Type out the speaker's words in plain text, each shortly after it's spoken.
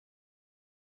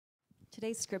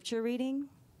Today's scripture reading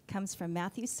comes from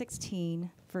Matthew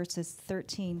 16, verses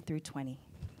 13 through 20.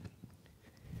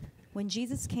 When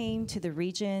Jesus came to the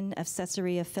region of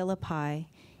Caesarea Philippi,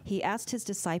 he asked his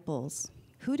disciples,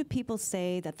 "Who do people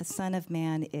say that the Son of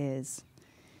Man is?"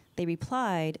 They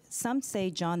replied, "Some say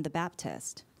John the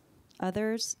Baptist,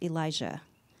 others Elijah,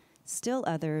 still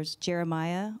others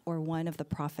Jeremiah or one of the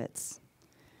prophets.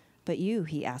 But you,"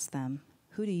 he asked them,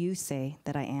 "who do you say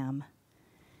that I am?"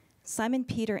 Simon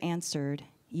Peter answered,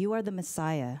 "You are the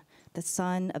Messiah, the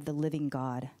Son of the living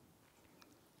God."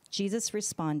 Jesus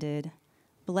responded,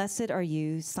 "Blessed are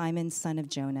you, Simon, son of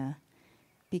Jonah,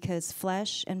 because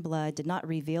flesh and blood did not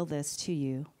reveal this to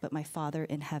you, but my Father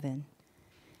in heaven.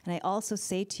 And I also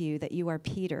say to you that you are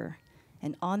Peter,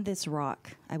 and on this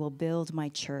rock I will build my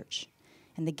church,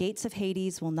 and the gates of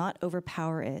Hades will not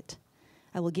overpower it.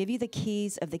 I will give you the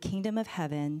keys of the kingdom of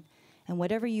heaven, and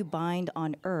whatever you bind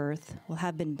on earth will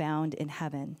have been bound in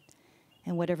heaven,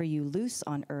 and whatever you loose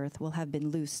on earth will have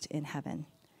been loosed in heaven."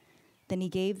 Then he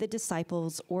gave the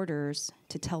disciples orders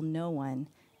to tell no one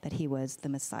that he was the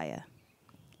Messiah.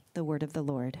 The word of the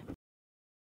Lord.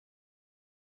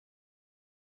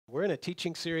 We're in a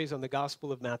teaching series on the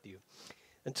Gospel of Matthew.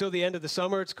 Until the end of the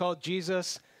summer, it's called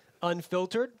Jesus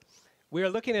Unfiltered. We are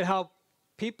looking at how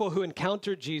people who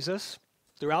encountered Jesus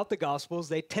throughout the Gospels,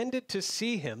 they tended to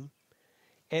see him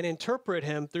and interpret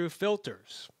him through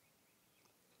filters.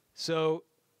 So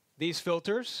these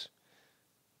filters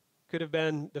could have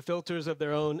been the filters of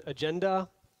their own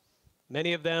agenda,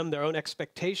 many of them their own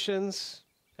expectations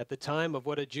at the time of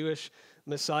what a Jewish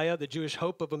Messiah, the Jewish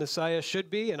hope of a Messiah should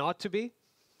be and ought to be,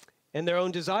 and their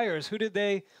own desires. Who did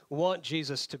they want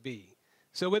Jesus to be?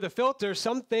 So with a filter,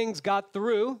 some things got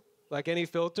through, like any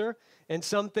filter, and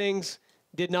some things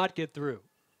did not get through.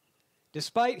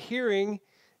 Despite hearing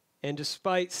and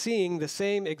despite seeing the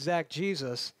same exact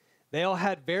Jesus, they all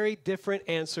had very different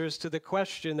answers to the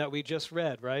question that we just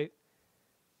read, right?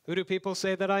 Who do people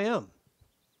say that I am?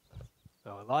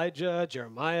 Oh, Elijah,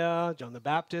 Jeremiah, John the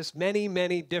Baptist, many,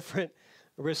 many different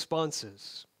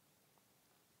responses.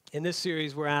 In this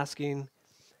series, we're asking,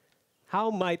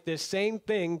 how might this same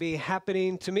thing be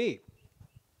happening to me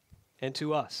and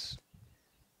to us?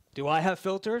 Do I have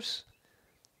filters?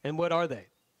 And what are they?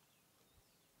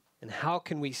 And how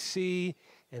can we see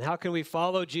and how can we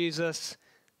follow Jesus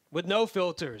with no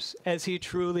filters as he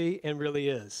truly and really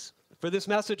is? For this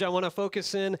message, I want to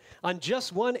focus in on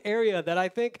just one area that I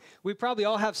think we probably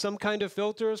all have some kind of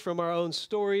filters from our own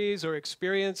stories or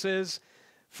experiences,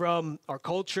 from our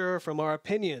culture, from our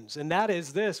opinions. And that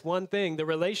is this one thing, the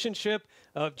relationship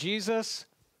of Jesus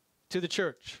to the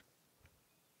church.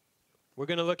 We're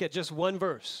going to look at just one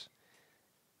verse,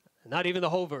 not even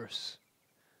the whole verse.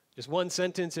 Just one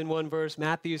sentence in one verse,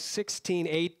 Matthew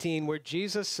 16:18, where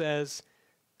Jesus says,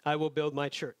 "I will build my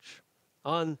church."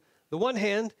 On the one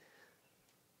hand,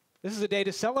 this is a day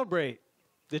to celebrate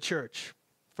the church.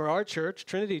 For our church,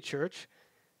 Trinity Church,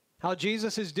 how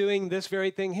Jesus is doing this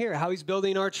very thing here, how he's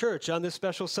building our church. On this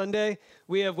special Sunday,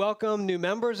 we have welcomed new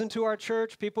members into our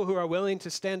church, people who are willing to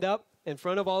stand up in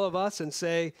front of all of us and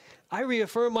say, "I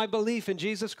reaffirm my belief in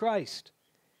Jesus Christ,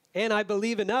 and I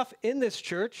believe enough in this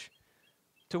church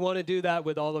to want to do that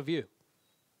with all of you."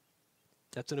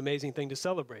 That's an amazing thing to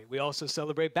celebrate. We also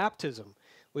celebrate baptism,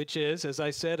 which is, as I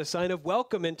said, a sign of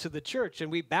welcome into the church.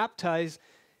 And we baptize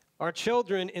our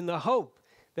children in the hope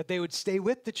that they would stay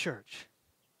with the church,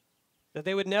 that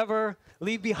they would never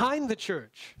leave behind the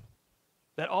church,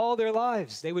 that all their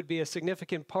lives they would be a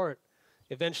significant part,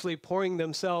 eventually pouring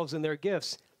themselves and their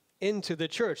gifts into the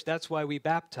church. That's why we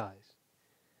baptize.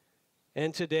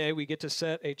 And today we get to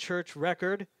set a church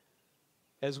record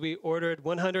as we ordered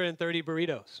 130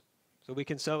 burritos. So we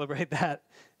can celebrate that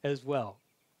as well.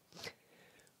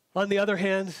 On the other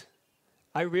hand,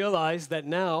 I realize that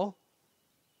now,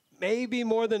 maybe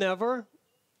more than ever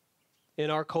in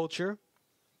our culture,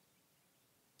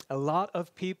 a lot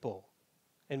of people,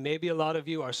 and maybe a lot of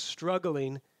you, are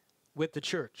struggling with the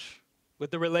church, with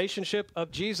the relationship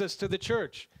of Jesus to the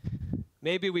church.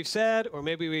 Maybe we've said, or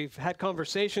maybe we've had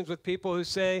conversations with people who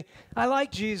say, "I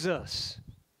like Jesus.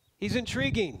 He's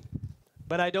intriguing,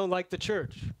 but I don't like the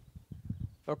church."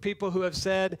 Or people who have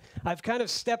said, "I've kind of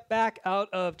stepped back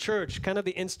out of church, kind of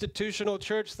the institutional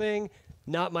church thing,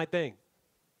 not my thing.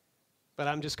 But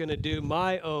I'm just going to do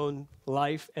my own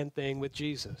life and thing with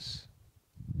Jesus."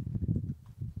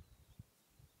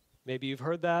 Maybe you've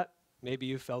heard that. Maybe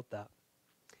you've felt that.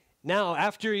 Now,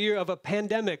 after a year of a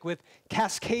pandemic with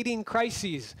cascading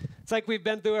crises, it's like we've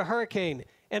been through a hurricane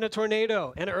and a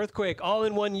tornado and an earthquake all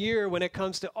in one year when it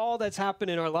comes to all that's happened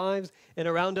in our lives and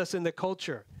around us in the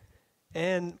culture.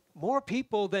 And more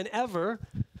people than ever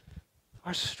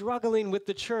are struggling with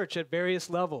the church at various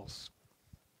levels.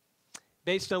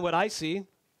 Based on what I see,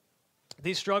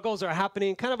 these struggles are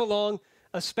happening kind of along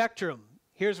a spectrum.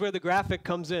 Here's where the graphic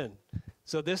comes in.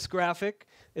 So this graphic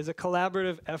is a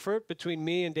collaborative effort between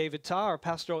me and David Ta, our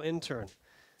pastoral intern.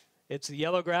 It's the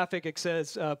yellow graphic. It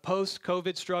says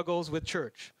post-COVID struggles with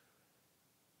church.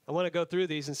 I want to go through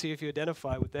these and see if you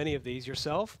identify with any of these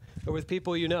yourself or with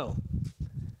people you know.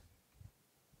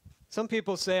 Some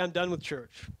people say, I'm done with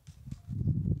church.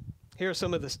 Here are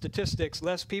some of the statistics.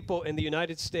 Less people in the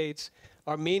United States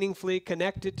are meaningfully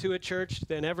connected to a church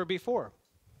than ever before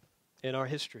in our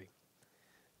history.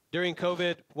 During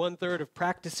COVID, 1/3 of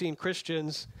practicing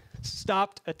Christians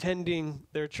stopped attending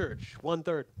their church.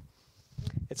 1/3.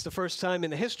 It's the first time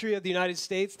in the history of the United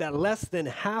States that less than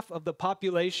half of the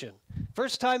population,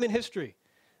 first time in history,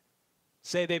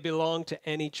 say they belong to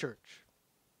any church.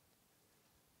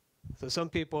 So some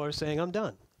people are saying, I'm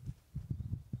done.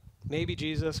 Maybe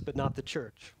Jesus, but not the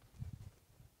church.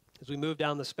 As we move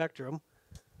down the spectrum,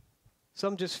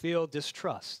 some just feel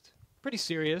distrust. Pretty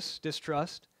serious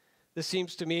distrust. This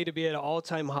seems to me to be at an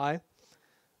all-time high.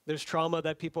 There's trauma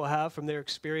that people have from their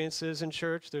experiences in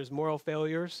church. There's moral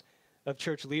failures of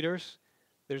church leaders.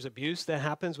 There's abuse that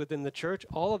happens within the church.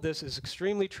 All of this is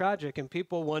extremely tragic, and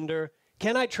people wonder,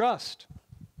 can I trust?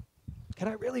 Can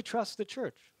I really trust the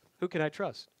church? Who can I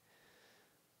trust?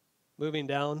 Moving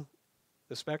down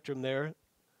the spectrum there,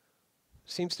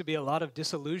 seems to be a lot of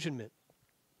disillusionment.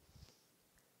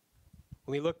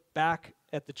 When we look back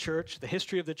at the church, the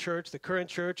history of the church, the current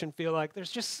church, and feel like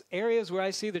there's just areas where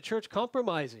I see the church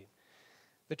compromising.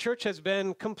 The church has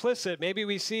been complicit. Maybe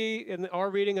we see in our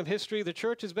reading of history, the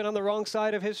church has been on the wrong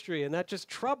side of history, and that just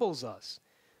troubles us.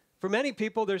 For many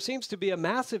people, there seems to be a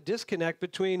massive disconnect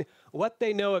between what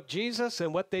they know of Jesus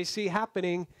and what they see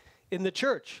happening in the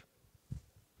church.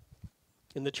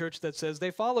 In the church that says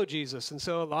they follow Jesus. And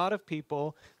so a lot of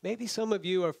people, maybe some of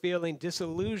you are feeling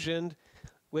disillusioned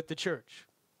with the church.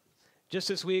 Just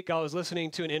this week, I was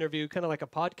listening to an interview, kind of like a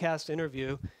podcast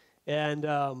interview, and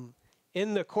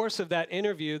in the course of that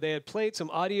interview, they had played some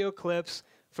audio clips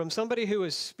from somebody who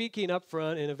was speaking up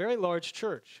front in a very large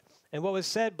church. And what was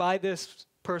said by this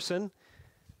person,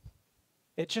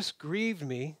 it just grieved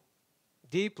me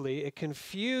deeply. It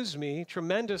confused me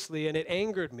tremendously, and it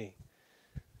angered me.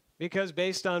 Because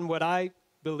based on what I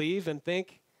believe and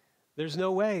think, there's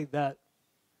no way that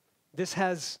this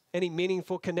has any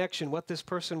meaningful connection, what this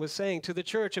person was saying to the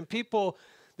church. And people,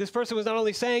 this person was not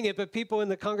only saying it, but people in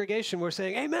the congregation were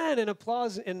saying, amen, and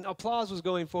applause was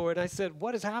going forward. And I said,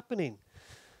 what is happening?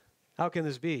 How can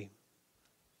this be?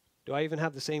 Do I even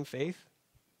have the same faith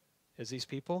as these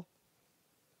people?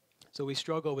 So we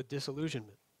struggle with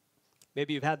disillusionment.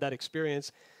 Maybe you've had that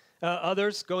experience.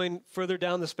 Others, going further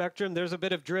down the spectrum, there's a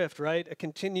bit of drift, right? A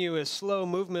continuous, slow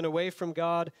movement away from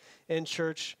God and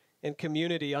church and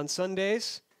community. On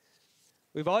Sundays,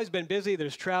 we've always been busy.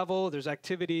 There's travel, there's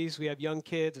activities. We have young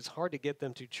kids. It's hard to get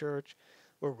them to church.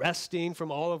 We're resting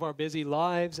from all of our busy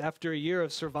lives. After a year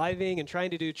of surviving and trying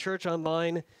to do church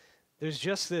online, there's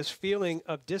just this feeling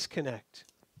of disconnect.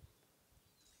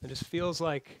 It just feels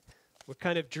like we're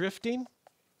kind of drifting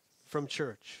from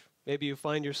church. Maybe you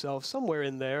find yourself somewhere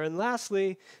in there. And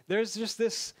lastly, there's just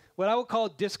this, what I would call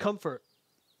discomfort.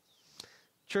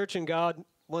 Church and God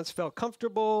once felt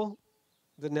comfortable,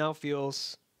 but now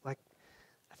feels like,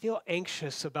 I feel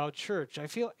anxious about church. I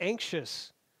feel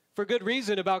anxious for good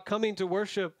reason about coming to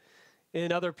worship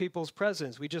in other people's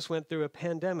presence. We just went through a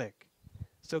pandemic.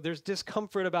 So there's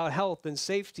discomfort about health and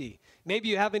safety. Maybe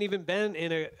you haven't even been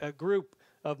in a group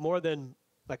of more than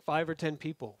like 5 or 10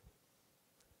 people.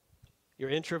 You're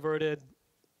introverted,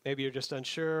 maybe you're just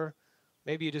unsure,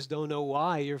 maybe you just don't know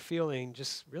why you're feeling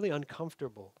just really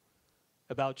uncomfortable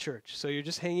about church. So you're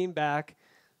just hanging back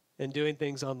and doing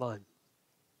things online.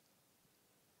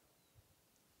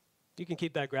 You can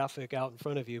keep that graphic out in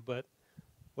front of you, but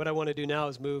what I want to do now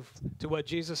is move to what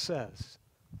Jesus says.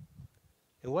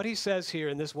 And what he says here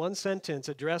in this one sentence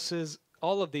addresses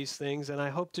all of these things, and I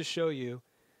hope to show you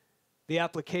the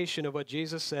application of what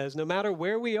Jesus says, no matter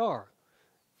where we are.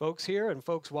 Folks here and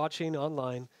folks watching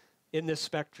online in this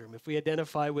spectrum, if we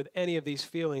identify with any of these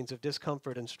feelings of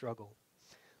discomfort and struggle.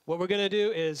 What we're going to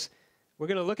do is we're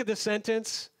going to look at this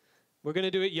sentence. We're going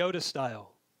to do it Yoda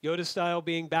style. Yoda style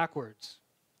being backwards.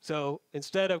 So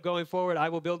instead of going forward, I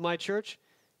will build my church.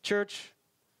 Church,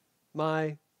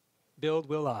 my, build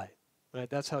will I. Right?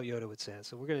 That's how Yoda would say it.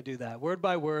 So we're going to do that word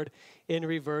by word in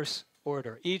reverse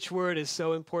order. Each word is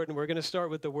so important. We're going to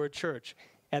start with the word church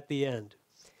at the end.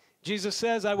 Jesus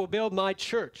says, I will build my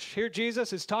church. Here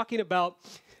Jesus is talking about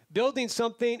building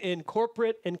something in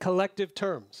corporate and collective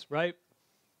terms, right?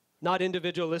 not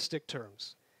individualistic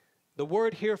terms. The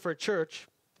word here for church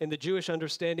in the Jewish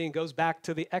understanding goes back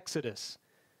to the Exodus.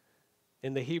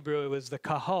 In the Hebrew, it was the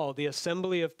kahal, the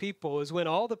assembly of people. It was when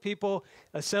all the people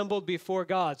assembled before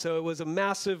God. So it was a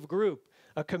massive group,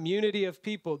 a community of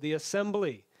people, the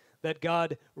assembly that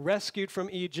God rescued from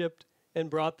Egypt and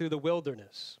brought through the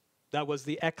wilderness. That was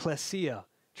the ecclesia,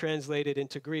 translated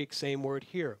into Greek, same word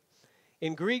here.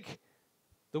 In Greek,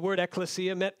 the word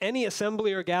ecclesia meant any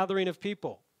assembly or gathering of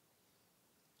people.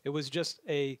 It was just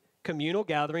a communal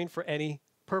gathering for any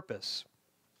purpose.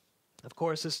 Of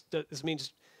course, this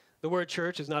means the word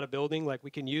church is not a building like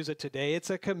we can use it today. It's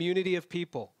a community of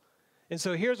people. And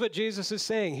so here's what Jesus is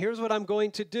saying. Here's what I'm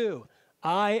going to do.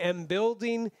 I am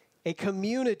building a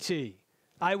community.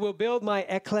 I will build my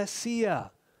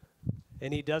ecclesia.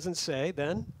 And he doesn't say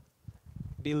then,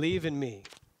 believe in me.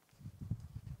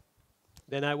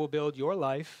 Then I will build your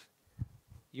life,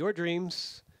 your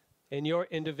dreams, and your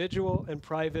individual and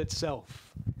private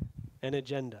self and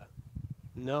agenda.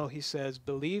 No, he says,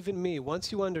 believe in me.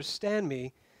 Once you understand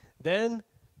me, then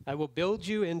I will build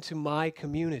you into my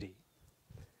community.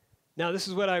 Now, this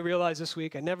is what I realized this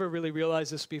week. I never really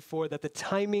realized this before, that the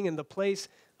timing and the place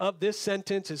of this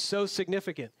sentence is so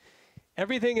significant.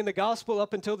 Everything in the gospel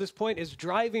up until this point is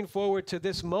driving forward to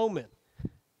this moment.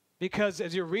 Because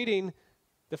as you're reading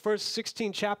the first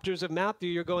 16 chapters of Matthew,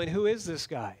 you're going, who is this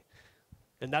guy?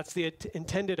 And that's the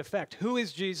intended effect. Who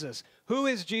is Jesus? Who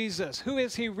is Jesus? Who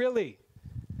is he really?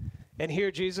 And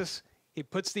here Jesus, he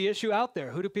puts the issue out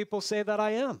there. Who do people say that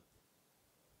I am?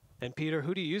 And Peter,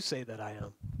 who do you say that I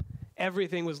am?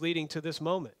 Everything was leading to this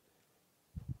moment.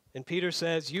 And Peter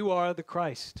says, you are the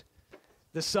Christ,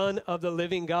 the Son of the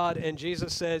living God. And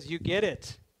Jesus says, you get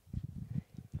it.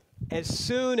 As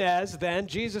soon as then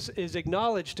Jesus is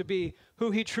acknowledged to be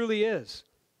who he truly is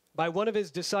by one of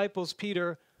his disciples,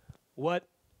 Peter, what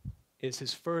is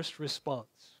his first response?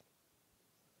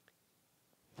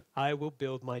 I will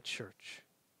build my church.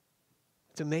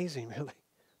 It's amazing, really.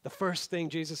 The first thing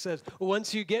Jesus says,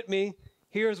 once you get me,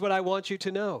 here's what I want you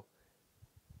to know.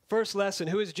 First lesson,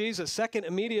 who is Jesus? Second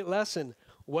immediate lesson,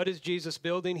 what is Jesus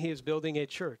building? He is building a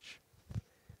church.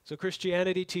 So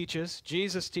Christianity teaches,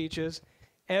 Jesus teaches,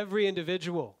 every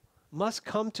individual must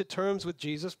come to terms with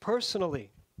Jesus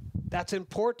personally. That's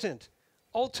important,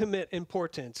 ultimate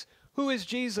importance. Who is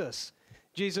Jesus?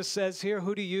 Jesus says here,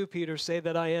 who do you, Peter, say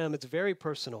that I am? It's very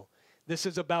personal. This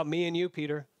is about me and you,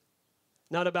 Peter,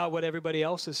 not about what everybody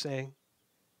else is saying.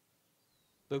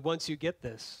 But once you get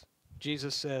this,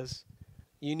 Jesus says,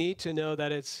 you need to know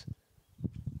that it's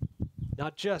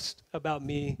not just about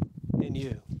me and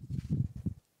you.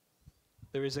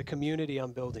 There is a community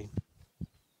I'm building.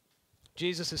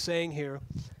 Jesus is saying here,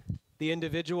 the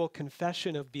individual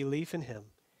confession of belief in him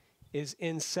is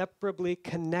inseparably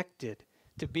connected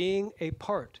to being a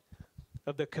part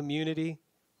of the community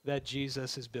that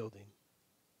Jesus is building.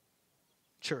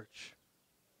 Church.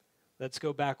 Let's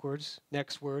go backwards.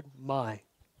 Next word, my.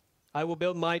 I will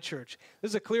build my church.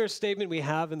 This is a clear statement we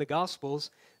have in the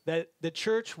Gospels that the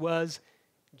church was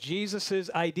Jesus'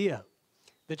 idea.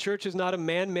 The church is not a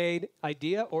man-made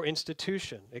idea or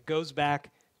institution. It goes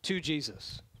back to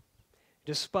Jesus.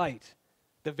 Despite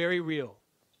the very real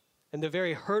and the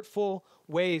very hurtful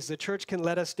ways the church can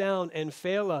let us down and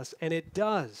fail us, and it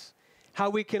does. How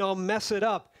we can all mess it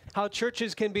up. How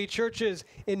churches can be churches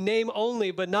in name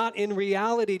only, but not in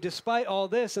reality, despite all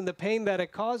this and the pain that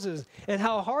it causes, and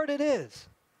how hard it is.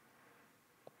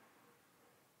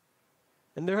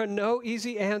 And there are no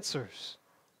easy answers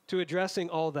to addressing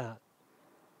all that.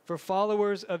 For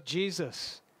followers of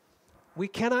Jesus, we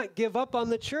cannot give up on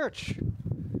the church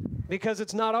because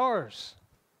it's not ours.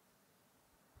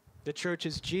 The church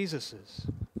is Jesus's.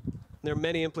 There are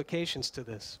many implications to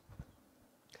this.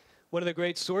 One of the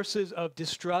great sources of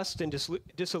distrust and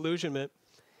disillusionment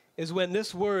is when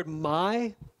this word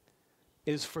my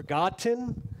is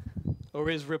forgotten or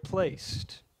is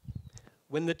replaced.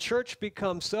 When the church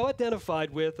becomes so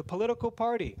identified with a political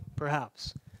party,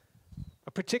 perhaps,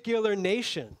 a particular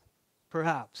nation,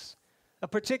 perhaps, a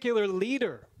particular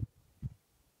leader,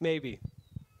 maybe,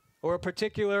 or a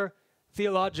particular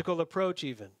theological approach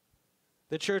even.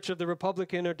 The church of the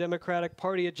Republican or Democratic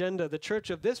Party agenda, the church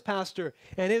of this pastor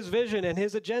and his vision and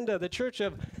his agenda, the church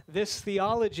of this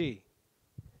theology.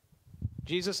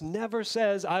 Jesus never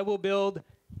says, I will build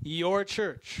your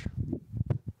church.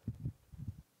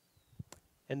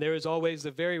 And there is always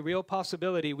the very real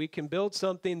possibility we can build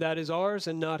something that is ours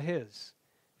and not his.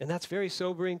 And that's very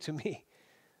sobering to me.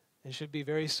 It should be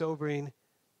very sobering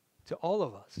to all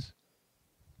of us,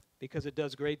 because it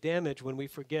does great damage when we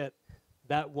forget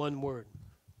that one word.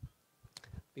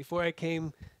 Before I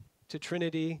came to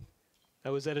Trinity I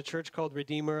was at a church called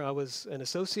Redeemer. I was an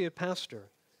associate pastor.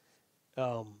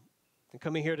 And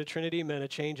coming here to Trinity meant a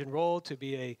change in role to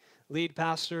be a lead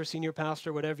pastor, senior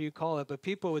pastor, whatever you call it. But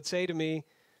people would say to me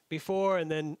before and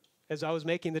then as I was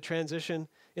making the transition,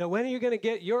 when are you going to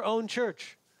get your own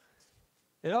church?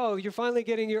 And, oh, you're finally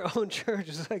getting your own church.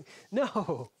 It's like,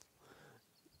 no.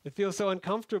 It feels so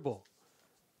uncomfortable.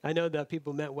 I know that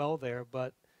people meant well there,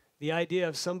 but the idea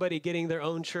of somebody getting their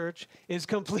own church is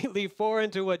completely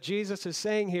foreign to what Jesus is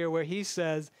saying here, where he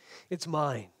says, it's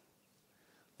mine.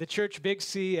 The church, big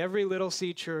C, every little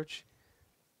C church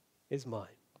is mine.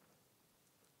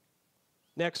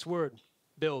 Next word,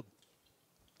 build.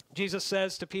 Jesus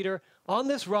says to Peter, on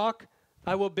this rock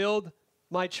I will build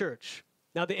my church.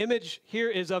 Now the image here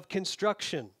is of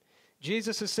construction.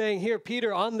 Jesus is saying here,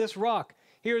 Peter, on this rock,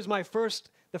 here's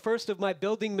the first of my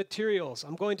building materials.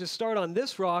 I'm going to start on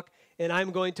this rock, and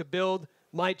I'm going to build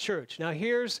my church. Now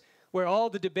here's where all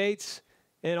the debates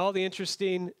and all the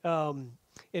interesting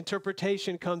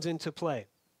interpretation comes into play.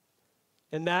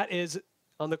 And that is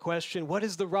on the question, what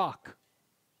is the rock?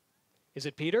 Is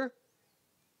it Peter?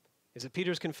 Is it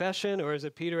Peter's confession, or is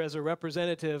it Peter as a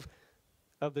representative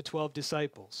of the 12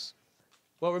 disciples?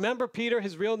 Well, remember Peter,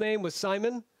 his real name was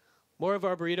Simon. More of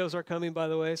our burritos are coming, by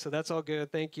the way, so that's all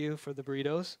good. Thank you for the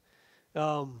burritos.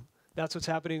 That's what's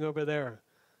happening over there.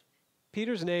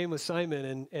 Peter's name was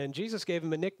Simon, and Jesus gave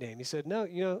him a nickname. He said, no,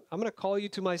 I'm going to call you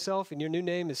to myself, and your new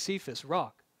name is Cephas,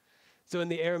 rock. So in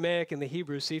the Aramaic and the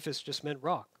Hebrew, Cephas just meant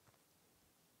rock.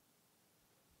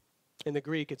 In the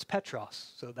Greek, it's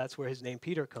Petros, so that's where his name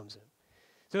Peter comes in.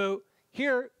 So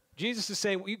here, Jesus is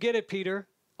saying, well, you get it, Peter.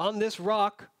 On this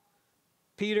rock,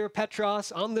 Peter,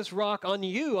 Petros, on this rock, on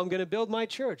you, I'm going to build my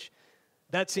church.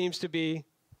 That seems to be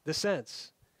the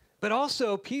sense. But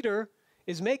also, Peter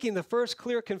is making the first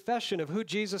clear confession of who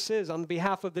Jesus is on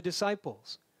behalf of the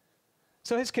disciples.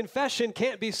 So his confession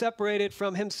can't be separated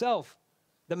from himself,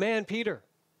 the man Peter.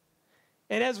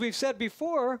 And as we've said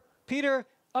before, Peter,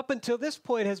 up until this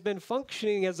point, has been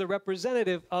functioning as the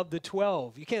representative of the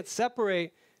 12. You can't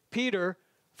separate Peter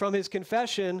from his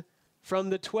confession from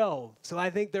the 12. So I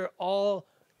think they're all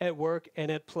at work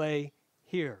and at play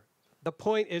here. The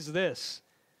point is this.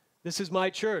 This is my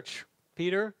church,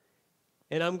 Peter,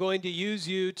 and I'm going to use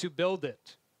you to build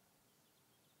it.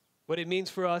 What it means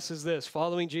for us is this.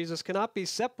 Following Jesus cannot be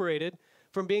separated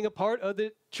from being a part of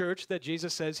the church that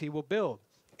Jesus says he will build.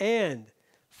 And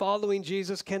following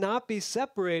Jesus cannot be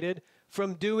separated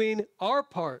from doing our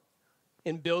part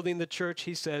in building the church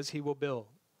he says he will build.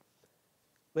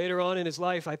 Later on in his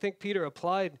life, I think Peter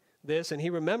applied this and he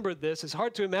remembered this. It's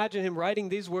hard to imagine him writing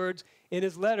these words in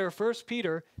his letter, 1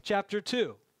 Peter chapter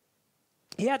 2.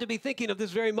 He had to be thinking of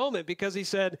this very moment because he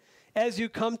said, as you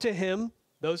come to him,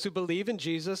 those who believe in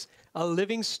Jesus, a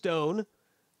living stone,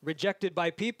 rejected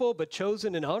by people but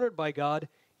chosen and honored by God,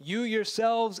 you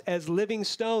yourselves as living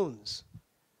stones,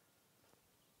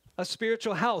 a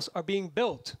spiritual house, are being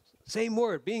built. Same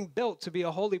word, being built to be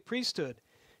a holy priesthood,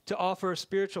 to offer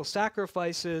spiritual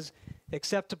sacrifices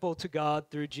acceptable to God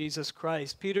through Jesus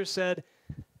Christ. Peter said,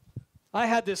 I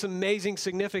had this amazing,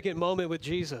 significant moment with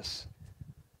Jesus.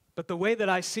 But the way that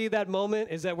I see that moment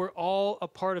is that we're all a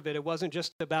part of it. It wasn't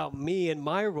just about me and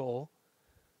my role.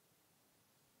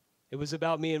 It was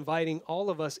about me inviting all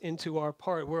of us into our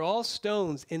part. We're all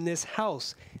stones in this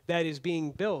house that is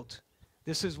being built.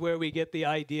 This is where we get the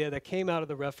idea that came out of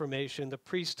the Reformation, the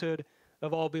priesthood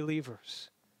of all believers.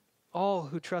 All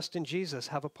who trust in Jesus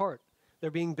have a part.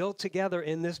 They're being built together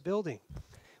in this building,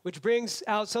 which brings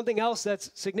out something else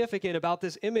that's significant about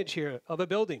this image here of a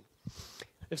building.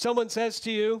 If someone says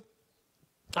to you,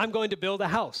 I'm going to build a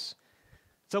house.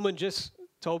 Someone just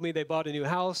told me they bought a new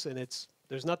house and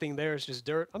there's nothing there, it's just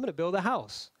dirt. I'm going to build a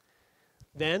house.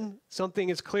 Then something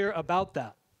is clear about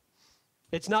that.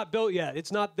 It's not built yet.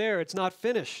 It's not there. It's not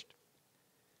finished.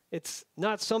 It's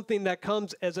not something that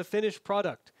comes as a finished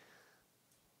product.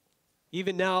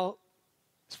 Even now,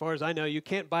 as far as I know, you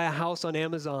can't buy a house on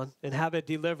Amazon and have it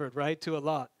delivered, right, to a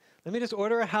lot. Let me just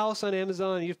order a house on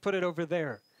Amazon and you put it over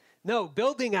there. No,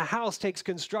 building a house takes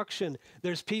construction.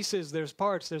 There's pieces, there's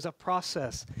parts, there's a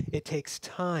process. It takes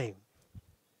time.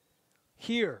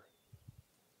 Here,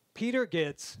 Peter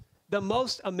gets the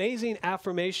most amazing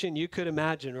affirmation you could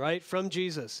imagine, right, from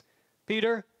Jesus.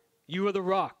 Peter, you are the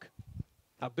rock.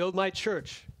 I'll build my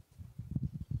church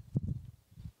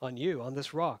on you, on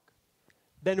this rock.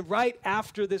 Then right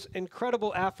after this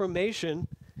incredible affirmation,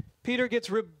 Peter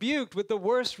gets rebuked with the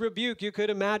worst rebuke you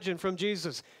could imagine from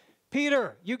Jesus.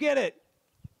 Peter, you get it.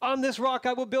 On this rock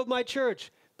I will build my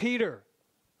church. Peter,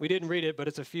 we didn't read it, but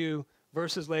it's a few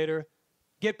verses later.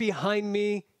 Get behind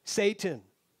me, Satan.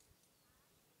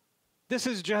 This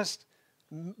is just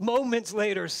Moments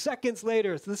later, seconds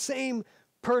later, it's the same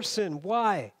person.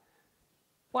 Why?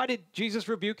 Why did Jesus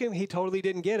rebuke him? He totally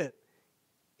didn't get it.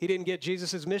 He didn't get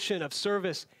Jesus' mission of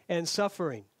service and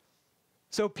suffering.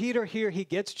 So Peter here, he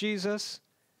gets Jesus,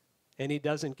 and he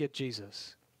doesn't get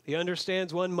Jesus. He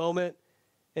understands one moment,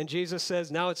 and Jesus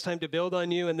says, now it's time to build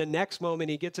on you. And the next moment,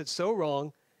 he gets it so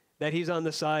wrong that he's on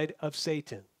the side of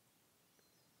Satan.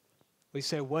 We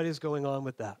say, what is going on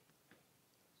with that?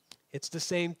 It's the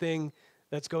same thing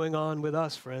that's going on with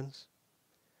us, friends.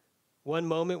 One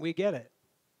moment we get it.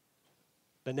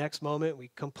 The next moment we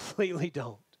completely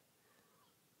don't.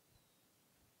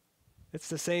 It's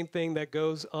the same thing that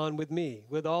goes on with me,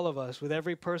 with all of us, with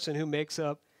every person who makes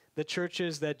up the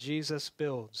churches that Jesus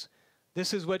builds.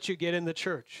 This is what you get in the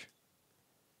church.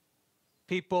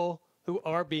 People who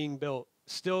are being built,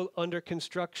 still under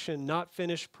construction, not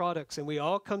finished products, and we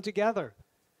all come together.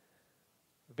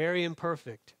 Very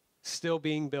imperfect, still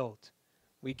being built.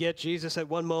 We get Jesus at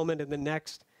one moment, and the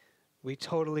next, we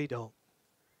totally don't.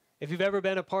 If you've ever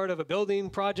been a part of a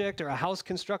building project or a house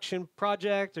construction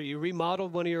project, or you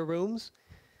remodeled one of your rooms,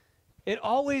 it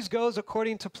always goes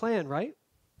according to plan, right?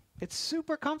 It's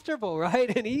super comfortable,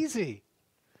 right? And easy.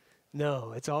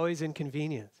 No, it's always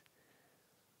inconvenient.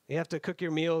 You have to cook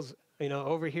your meals,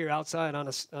 over here outside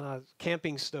on a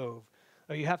camping stove,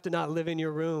 or you have to not live in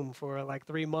your room for like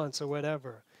 3 months or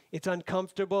whatever. It's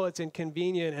uncomfortable, it's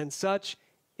inconvenient, and such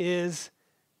is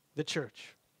the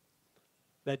church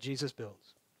that Jesus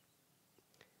builds.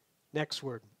 Next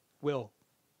word, will.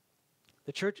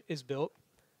 The church is built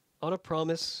on a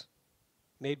promise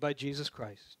made by Jesus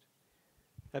Christ.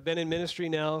 I've been in ministry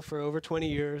now for over 20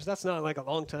 years. That's not like a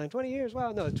long time. 20 years?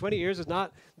 Wow, no, 20 years is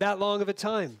not that long of a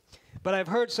time. But I've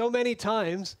heard so many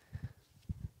times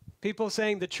people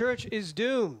saying the church is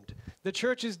doomed. The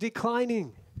church is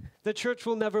declining. The church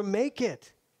will never make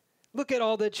it. Look at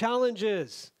all the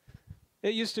challenges.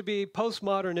 It used to be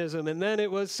postmodernism, and then it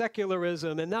was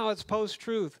secularism, and now it's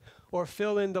post-truth, or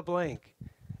fill in the blank.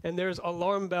 And there's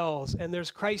alarm bells, and there's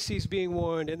crises being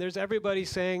warned, and there's everybody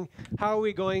saying, how are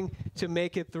we going to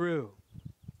make it through?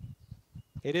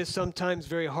 It is sometimes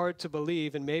very hard to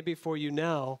believe, and maybe for you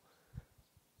now,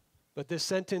 but this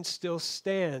sentence still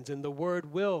stands, and the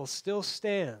word will still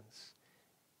stands.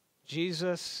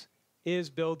 Jesus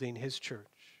is building his church.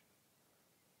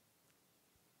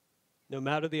 No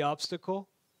matter the obstacle,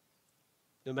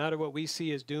 no matter what we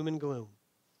see as doom and gloom.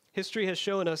 History has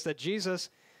shown us that Jesus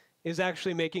is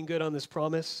actually making good on this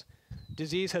promise.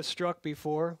 Disease has struck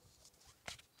before.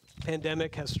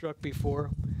 Pandemic has struck before.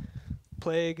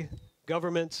 Plague,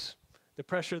 governments, the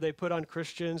pressure they put on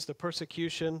Christians, the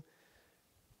persecution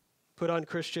put on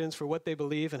Christians for what they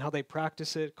believe and how they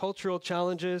practice it, cultural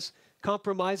challenges,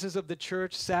 compromises of the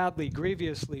church, sadly,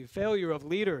 grievously, failure of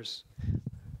leaders.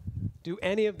 Do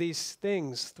any of these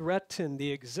things threaten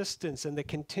the existence and the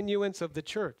continuance of the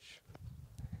church?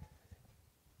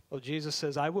 Well, Jesus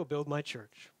says, I will build my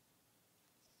church.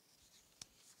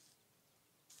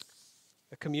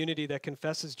 A community that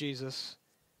confesses Jesus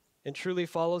and truly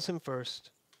follows him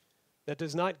first, that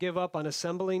does not give up on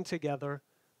assembling together,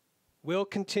 will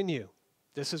continue.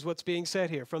 This is what's being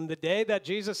said here. From the day that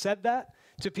Jesus said that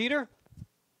to Peter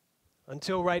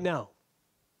until right now,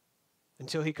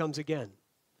 until he comes again.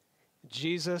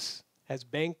 Jesus has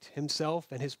banked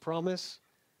himself and his promise,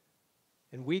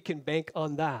 and we can bank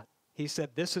on that. He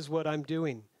said, this is what I'm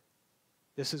doing.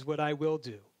 This is what I will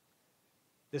do.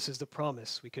 This is the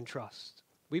promise we can trust.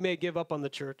 We may give up on the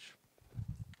church.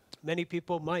 Many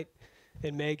people might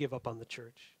and may give up on the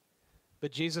church.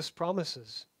 But Jesus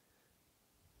promises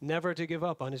never to give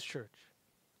up on his church.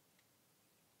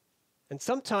 And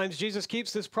sometimes Jesus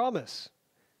keeps this promise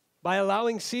by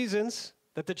allowing seasons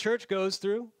that the church goes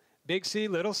through, big C,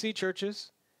 little c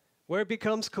churches, where it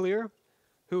becomes clear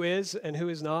who is and who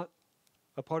is not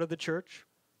a part of the church,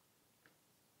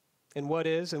 and what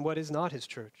is not his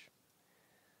church.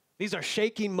 These are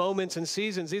shaking moments and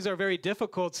seasons. These are very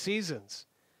difficult seasons.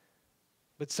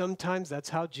 But sometimes that's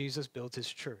how Jesus builds his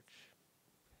church.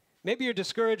 Maybe you're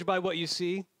discouraged by what you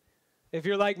see. If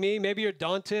you're like me, maybe you're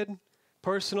daunted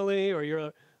personally, or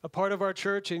you're a part of our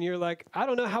church and you're like, I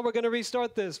don't know how we're going to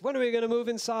restart this. When are we going to move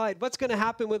inside? What's going to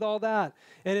happen with all that?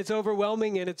 And it's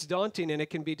overwhelming and it's daunting and it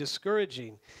can be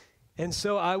discouraging. And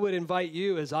so I would invite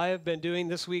you, as I have been doing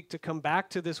this week, to come back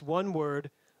to this one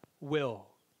word, will.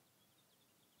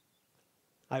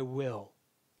 I will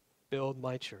build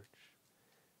my church.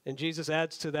 And Jesus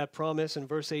adds to that promise in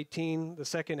verse 18, the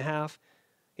second half.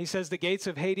 He says, the gates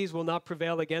of Hades will not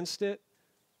prevail against it.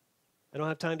 I don't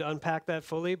have time to unpack that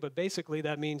fully, but basically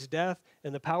that means death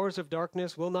and the powers of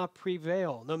darkness will not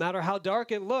prevail. No matter how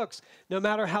dark it looks, no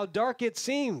matter how dark it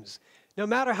seems, No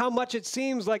matter how much it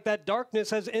seems like that darkness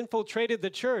has infiltrated the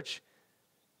church,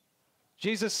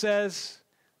 Jesus says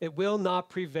it will not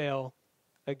prevail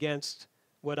against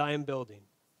what I am building.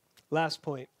 Last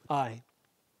point, I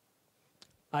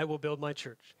will build my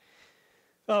church.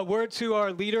 A word to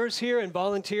our leaders here and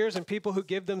volunteers and people who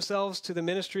give themselves to the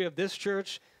ministry of this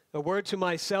church. A word to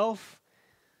myself.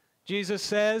 Jesus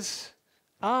says,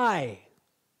 I,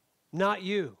 not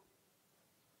you.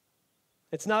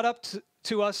 It's not up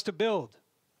to us to build.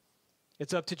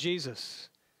 It's up to Jesus.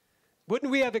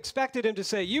 Wouldn't we have expected him to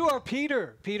say, you are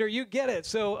Peter. Peter, you get it.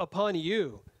 So upon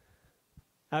you,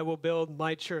 I will build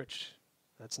my church.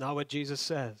 That's not what Jesus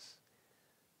says.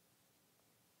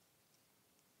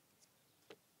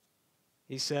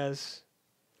 He says,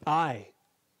 I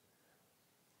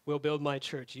will build my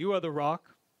church. You are the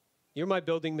rock. You're my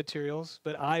building materials,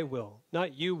 but I will,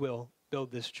 not you will,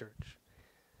 build this church.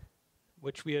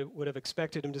 Which we would have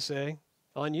expected him to say,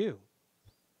 on you.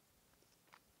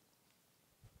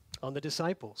 On the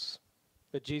disciples.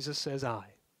 But Jesus says, I.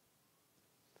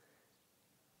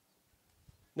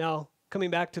 Now, coming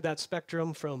back to that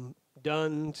spectrum from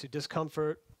done to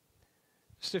discomfort,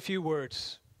 just a few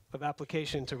words of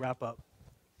application to wrap up.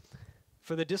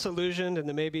 For the disillusioned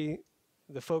and maybe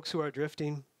the folks who are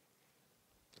drifting,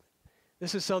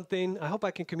 this is something, I hope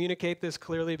I can communicate this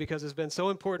clearly because it's been so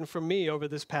important for me over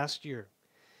this past year.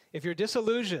 If you're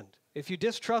disillusioned, if you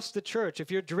distrust the church,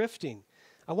 if you're drifting,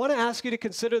 I want to ask you to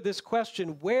consider this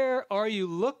question: where are you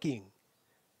looking?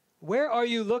 Where are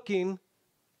you looking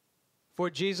for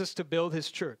Jesus to build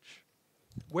his church?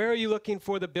 Where are you looking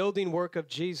for the building work of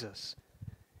Jesus?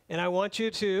 And I want you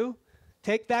to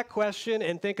take that question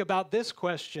and think about this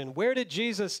question: where did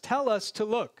Jesus tell us to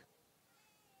look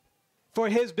for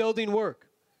his building work?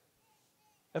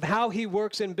 Of how he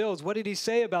works and builds. What did he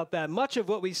say about that? Much of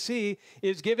what we see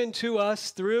is given to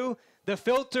us through the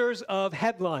filters of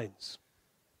headlines.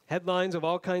 Headlines of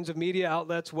all kinds of media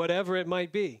outlets, whatever it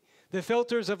might be. The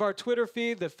filters of our Twitter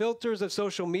feed, the filters of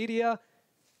social media,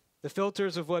 the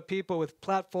filters of what people with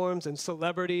platforms and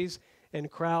celebrities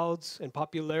and crowds and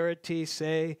popularity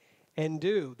say and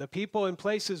do. The people in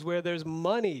places where there's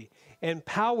money and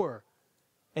power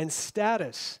and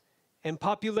status and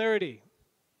popularity,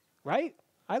 right?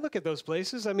 I look at those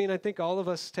places. I mean, I think all of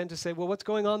us tend to say, well, what's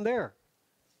going on there?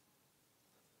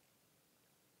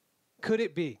 Could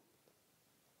it be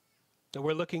that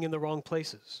we're looking in the wrong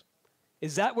places?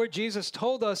 Is that where Jesus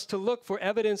told us to look for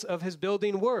evidence of his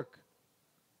building work?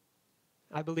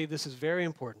 I believe this is very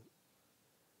important.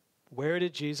 Where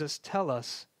did Jesus tell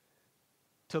us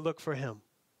to look for him?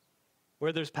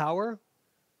 Where there's power,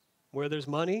 where there's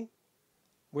money,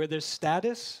 where there's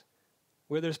status,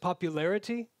 where there's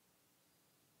popularity?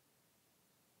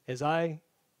 As I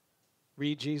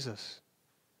read Jesus,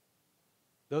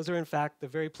 those are in fact the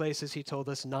very places he told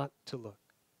us not to look.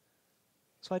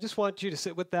 So I just want you to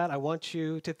sit with that. I want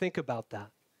you to think about that.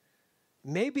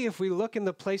 Maybe if we look in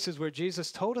the places where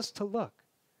Jesus told us to look,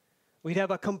 we'd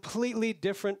have a completely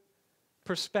different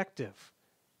perspective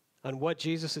on what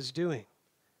Jesus is doing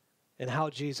and how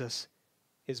Jesus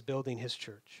is building his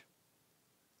church.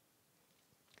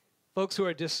 Folks who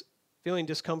are feeling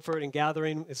discomfort in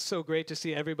gathering, it's so great to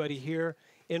see everybody here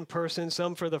in person,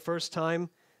 some for the first time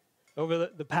over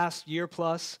the past year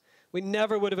plus. We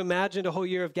never would have imagined a whole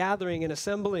year of gathering and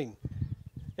assembling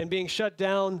and being shut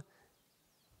down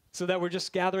so that we're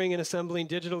just gathering and assembling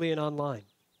digitally and online.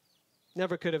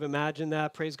 Never could have imagined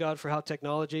that. Praise God for how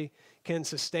technology can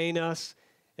sustain us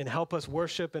and help us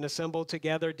worship and assemble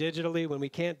together digitally when we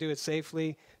can't do it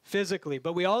safely, physically.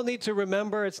 But we all need to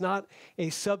remember it's not a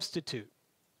substitute.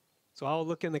 So I'll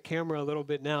look in the camera a little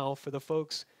bit now for the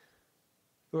folks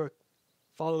who are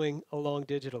following along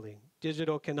digitally.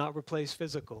 Digital cannot replace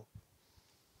physical.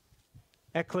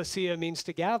 Ecclesia means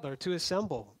to gather, to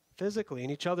assemble physically in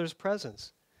each other's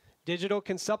presence. Digital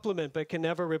can supplement but can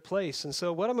never replace. And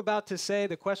so what I'm about to say,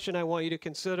 the question I want you to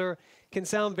consider, can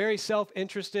sound very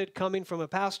self-interested coming from a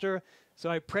pastor. So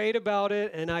I prayed about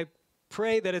it, and I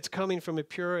pray that it's coming from a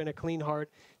pure and a clean heart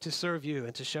to serve you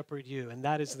and to shepherd you. And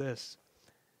that is this.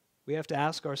 We have to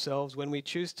ask ourselves, when we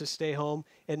choose to stay home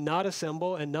and not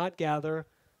assemble and not gather,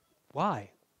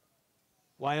 why?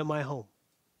 Why am I home?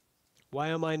 Why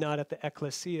am I not at the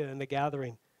ecclesia and the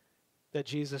gathering that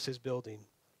Jesus is building?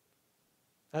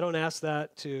 I don't ask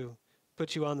that to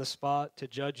put you on the spot, to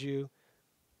judge you,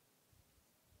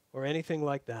 or anything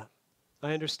like that.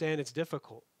 I understand it's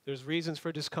difficult. There's reasons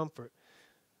for discomfort.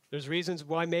 There's reasons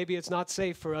why maybe it's not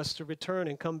safe for us to return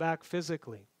and come back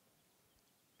physically.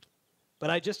 But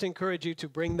I just encourage you to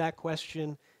bring that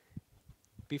question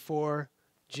before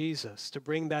Jesus, to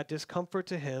bring that discomfort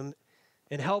to him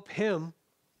and help him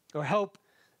or help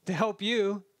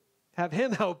you, have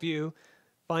him help you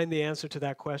find the answer to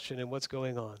that question and what's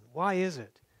going on. Why is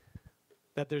it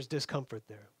that there's discomfort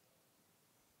there?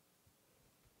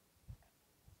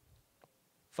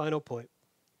 Final point.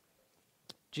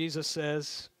 Jesus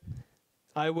says,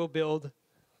 I will build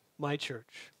my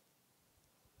church.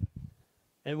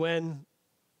 And when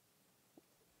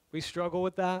we struggle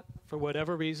with that for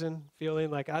whatever reason, feeling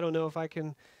like, I don't know if I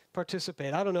can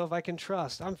participate, I don't know if I can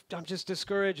trust, I'm just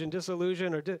discouraged and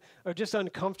disillusioned or just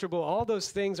uncomfortable, all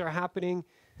those things are happening,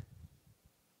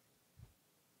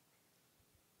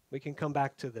 we can come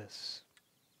back to this.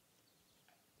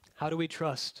 How do we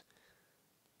trust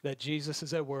that Jesus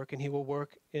is at work and he will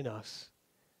work in us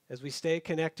as we stay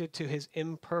connected to his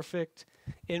imperfect,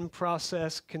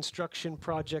 in-process construction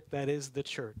project that is the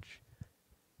church?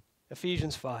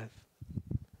 Ephesians 5.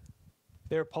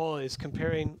 There Paul is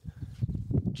comparing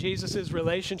Jesus'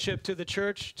 relationship to the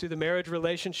church, to the marriage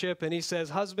relationship, and he says,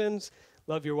 husbands,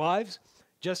 love your wives,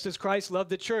 just as Christ loved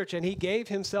the church, and he gave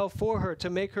himself for her to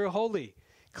make her holy,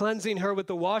 cleansing her with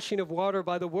the washing of water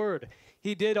by the word.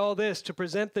 He did all this to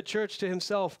present the church to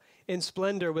himself in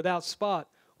splendor, without spot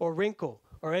or wrinkle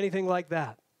or anything like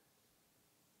that,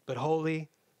 but holy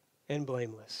and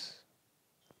blameless.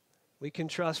 We can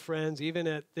trust, friends, even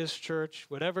at this church,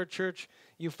 whatever church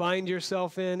you find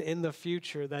yourself in the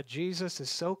future, that Jesus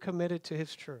is so committed to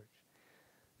his church.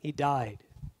 He died.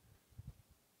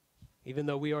 Even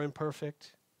though we are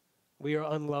imperfect, we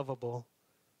are unlovable,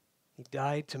 he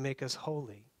died to make us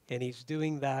holy, and he's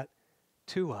doing that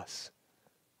to us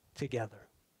together.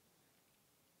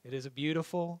 It is a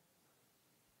beautiful,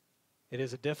 it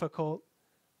is a difficult,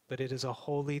 but it is a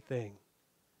holy thing.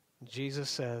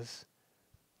 Jesus says,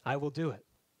 I will do it.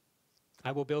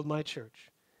 I will build my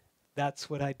church. That's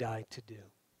what I died to do.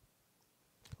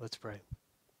 Let's pray.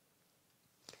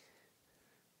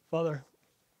 Father,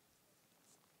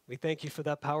 we thank you for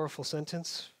that powerful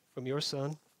sentence from your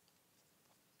Son.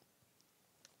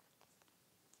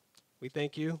 We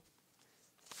thank you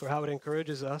for how it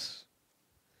encourages us.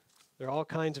 There are all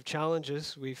kinds of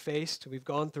challenges we've faced, we've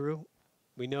gone through.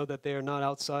 We know that they are not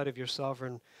outside of your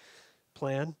sovereign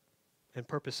plan and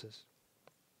purposes.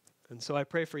 And so I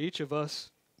pray for each of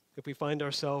us, if we find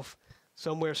ourselves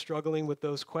somewhere struggling with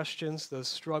those questions, those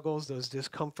struggles, those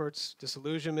discomforts,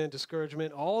 disillusionment,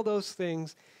 discouragement, all those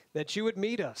things, that you would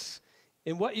meet us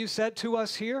in what you said to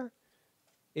us here,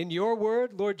 in your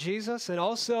word, Lord Jesus, and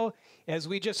also as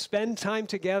we just spend time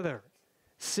together,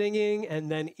 singing and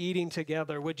then eating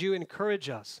together. Would you encourage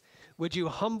us? Would you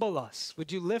humble us? Would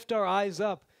you lift our eyes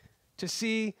up to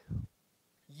see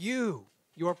you,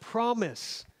 your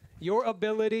promise, your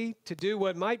ability to do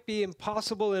what might be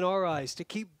impossible in our eyes, to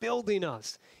keep building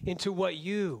us into what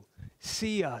you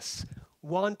see us,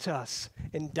 want us,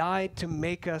 and died to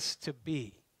make us to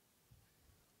be.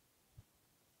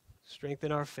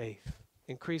 Strengthen our faith,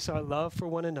 increase our love for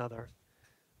one another,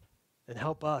 and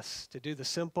help us to do the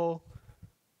simple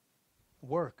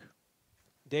work,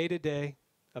 day to day,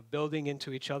 of building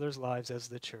into each other's lives as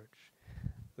the church.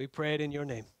 We pray it in your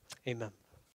name. Amen.